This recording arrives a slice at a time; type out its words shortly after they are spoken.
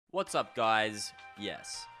What's up guys?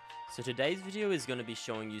 Yes. So today's video is going to be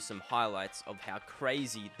showing you some highlights of how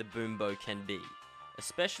crazy the boom bow can be.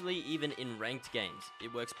 Especially even in ranked games,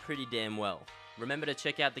 it works pretty damn well. Remember to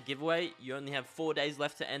check out the giveaway, you only have 4 days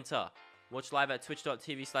left to enter. Watch live at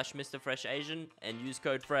twitch.tv/mrfreshasian and use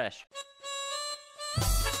code FRESH.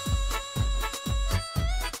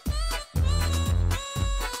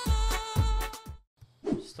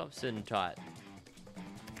 Stop sitting tight.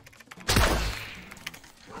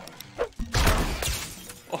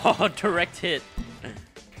 Oh, direct hit.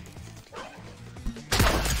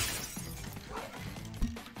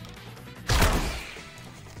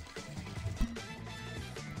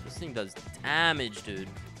 This thing does damage, dude.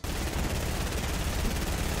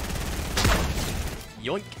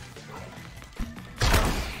 Yoink.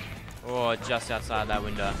 Oh, just outside that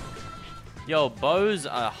window. Yo, bows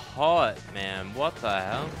are hot, man. What the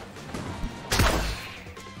hell?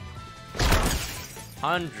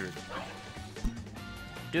 100.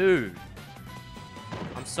 Dude.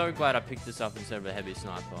 I'm so glad I picked this up instead of a heavy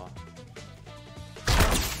sniper.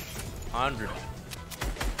 100.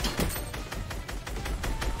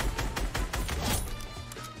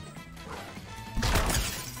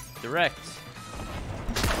 Direct.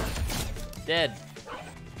 Dead.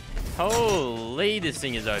 Holy, this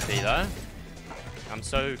thing is OP though. I'm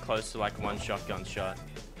so close to like one shotgun shot.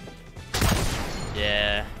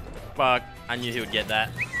 Yeah. Fuck. I knew he would get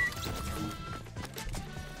that.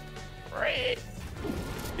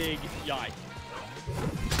 Big yike.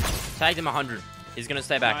 Tagged him 100. He's gonna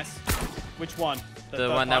stay back. Nice. Which one? The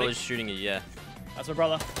one that was shooting you, yeah. That's my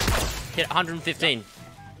brother. Hit 115. Yep.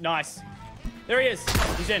 Nice. There he is.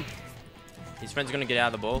 He's in. His friend's gonna get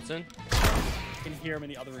out of the ball soon. You can hear him in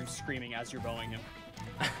the other room screaming as you're bowling him.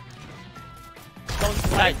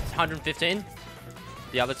 Tagged 115.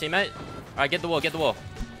 The other teammate. Alright, get the wall, get the wall.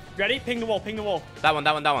 Ready? Ping the wall, ping the wall. That one,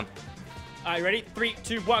 that one, that one. Alright, ready? 3,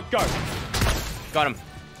 2, 1, go. Got him.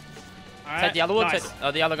 Alright. Take the other wall. Nice.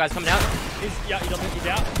 The other guy's coming out. Yeah, he's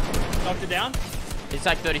out. Knocked it down. He's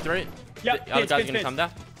tagged 33. Yep. The other guy's gonna come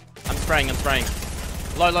down. I'm spraying, I'm spraying.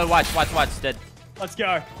 Low, whites, dead. Let's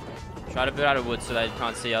go. Try to build out of wood so they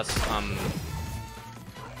can't see us.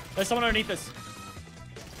 There's someone underneath us.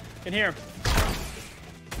 Can hear him.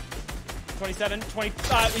 27, 20.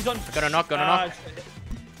 He's on. Got a knock, got a knock.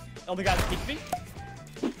 Oh, the guy that kicked me.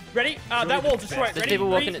 Ready? That wall, destroy it. There's Ready? people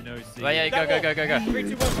walking it. Oh, yeah, go. 3,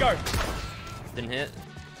 2, 1, go. Didn't hit.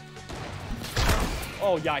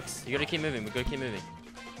 Oh, yikes. You gotta keep moving, we gotta keep moving.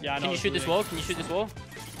 Yeah, I know. Can you shoot this wall? Can you shoot this wall?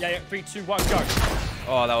 Yeah, 3, 2, 1, go.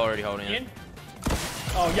 Oh, they were already holding it. In.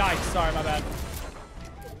 Oh, yikes. Sorry, my bad.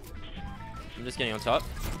 I'm just getting on top.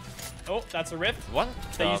 Oh, that's a rift. What?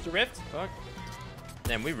 They used a rift. Fuck.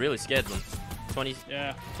 Damn, we really scared them. 20.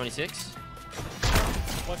 Yeah. 26.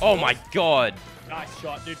 Oh my god. Nice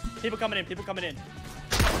shot, dude. People coming in. People coming in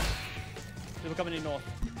north.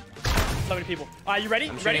 So many people. Are you ready?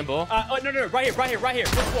 I'm ready? shooting a ball. Oh, no. Right here.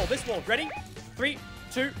 This wall. Ready? 3,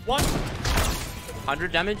 2, 1.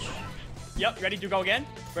 100 damage. Yep. Ready to go again?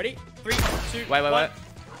 Ready? 3, 2, Wait. 1.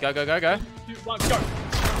 Go. 2, 1, go.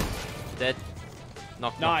 Dead.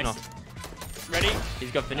 Knock. Ready?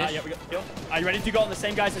 He's got finish. Yeah, we got the kill. Are you ready to go on the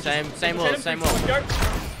same guys? Same wall. Go.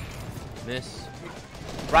 Miss.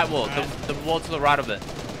 Right wall. Right. The wall to the right of it.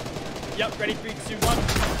 Yep. Ready? 3, 2, 1.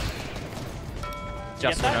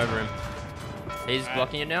 Just went over him. He's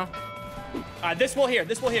blocking it now. This wall here.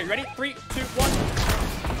 Ready? 3, 2, 1.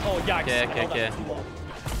 Oh, yikes. Okay.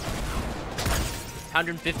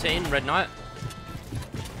 115, Red Knight.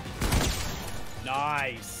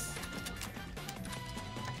 Nice.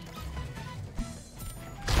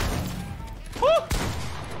 Woo!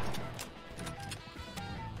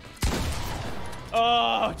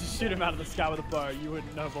 Oh, just shoot him out of the sky with a bow. You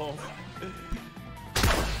wouldn't know balls.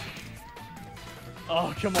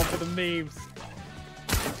 Oh, come on for the memes.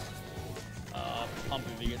 Pump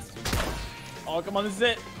if he gets too close. Oh, come on, this is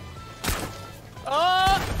it.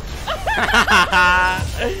 Oh!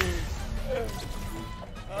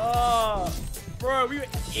 Oh, bro, we were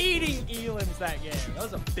eating elims that game. That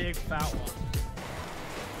was a big fat one.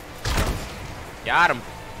 Got him.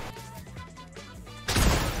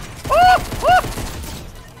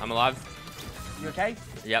 I'm alive. You okay?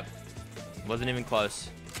 Yep. Wasn't even close.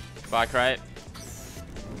 Bye, Crate.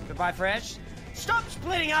 Goodbye, Fresh. Stop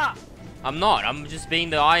splitting up! I'm not. I'm just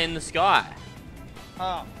being the eye in the sky.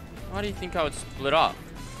 Oh. Why do you think I would split up?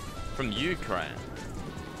 From you, Crate.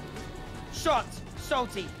 Shots.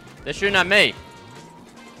 Salty. They're shooting at me.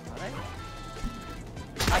 Are they?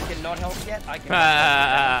 I cannot help yet. I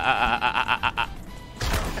cannot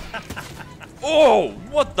Oh,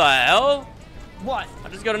 what the hell? What? I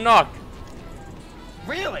just got a knock.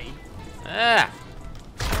 Really? Ah!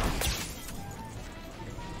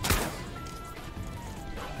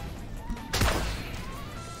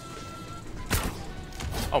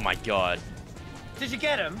 Oh my god. Did you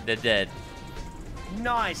get him? They're dead.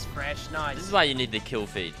 Nice, Fresh. Nice. This is why you need the kill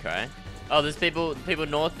feed, Cray. Oh, there's people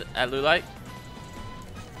north at Lou Lake.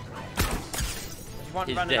 There's one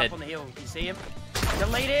He's running dead. up on the hill. You see him?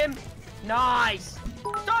 Delete him. Nice.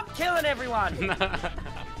 Stop killing everyone.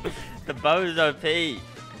 The bow's OP.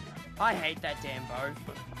 I hate that damn bow.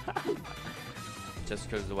 Just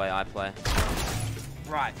because of the way I play.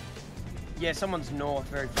 Right. Yeah, someone's north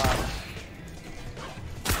very far.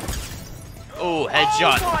 Oh,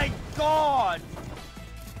 headshot. Oh my god.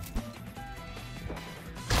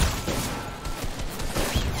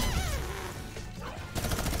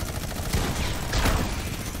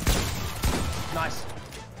 Nice.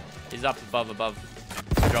 He's up above.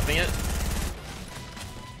 Dropping it.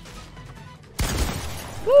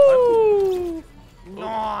 Woo!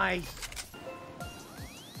 Nice.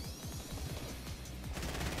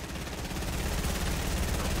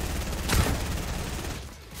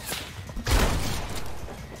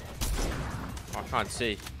 I can't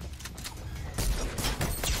see.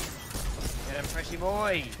 Get him, Freshy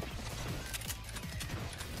boy.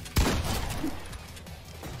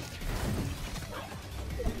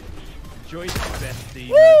 Joyce bestie.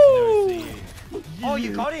 No seeing. Oh,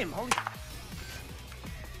 you got him. Holy.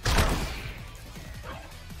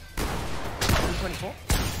 24.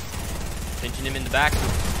 Pinching him in the back.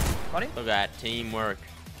 Got him. Look at that teamwork.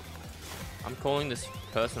 I'm calling this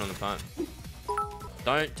person on the phone.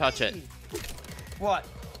 Don't touch it. What?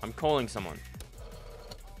 I'm calling someone.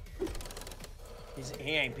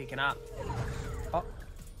 He ain't picking up. Oh.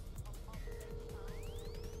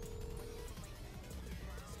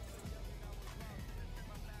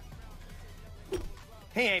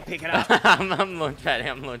 He ain't picking up. I'm launch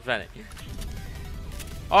padding.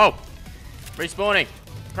 Oh! Respawning.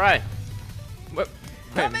 Cry. Where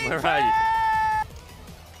are you?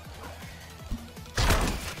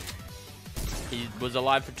 He was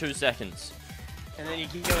alive for 2 seconds. And then you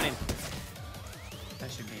keep going in.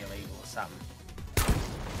 That should be illegal or something.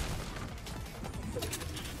 Are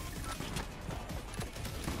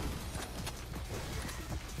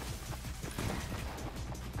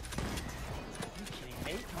you kidding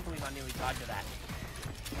me? I can't believe I nearly died to that.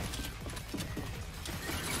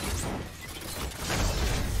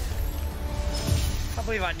 I can't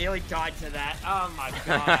believe I nearly died to that. Oh my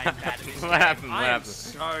god, I'm bad at this What game. happened? What I am happened?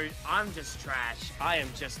 so, I'm just trash. I am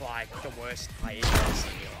just like the worst player you've ever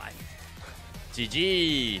seen in your life.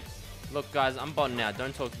 GG. Look, guys, I'm botting out.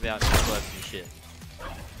 Don't talk about slurps and shit.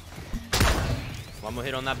 One more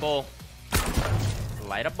hit on that ball.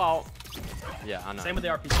 Later, ball. Yeah, I know. Same with the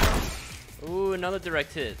RPG. Ooh, another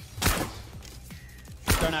direct hit.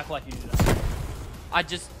 Don't act like you do that. I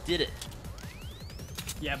just did it.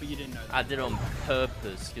 Yeah, but you didn't know that. I did it on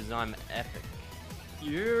purpose because I'm epic.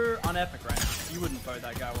 You're unepic right now. You wouldn't bow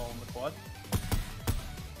that guy well on the quad.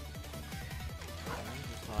 I'm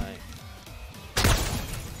just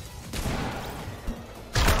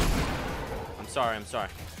like... I'm sorry.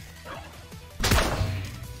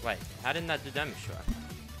 Wait, how didn't that do damage to her?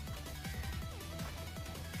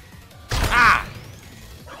 Ah!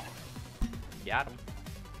 Got him.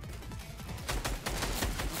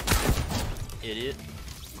 Idiot.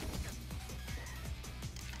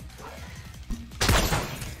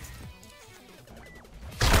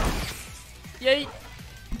 Yay!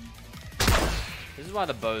 This is why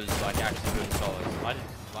the bow's like actually good and solid. I did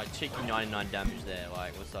like cheeky 99 damage there.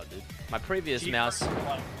 Like, what's up, dude? My previous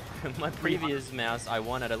mouse, I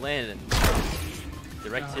won at a land and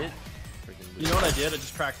direct hit. You know what I did? I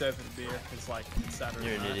just cracked open the beer. It's like, it's Saturday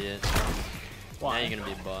You're an night. idiot. Why? Now you're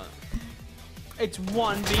gonna be a bot. It's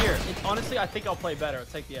one beer. Honestly, I think I'll play better. I'll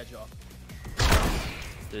take the edge off.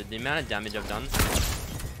 Dude, the amount of damage I've done.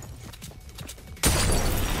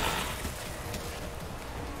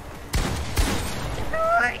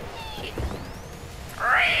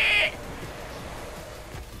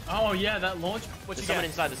 Oh yeah, that launch. What There's you someone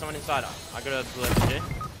get? inside. There's someone inside. I got a blitz.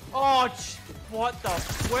 Oh, what the?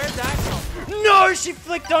 Where'd that come from? No, she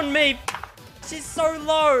flicked on me. She's so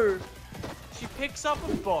low. She picks up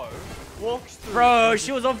a bow, walks through. Bro,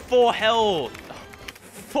 she was on 4 health.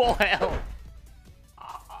 4 health.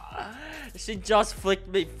 She just flicked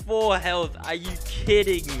me 4 health. Are you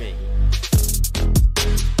kidding me?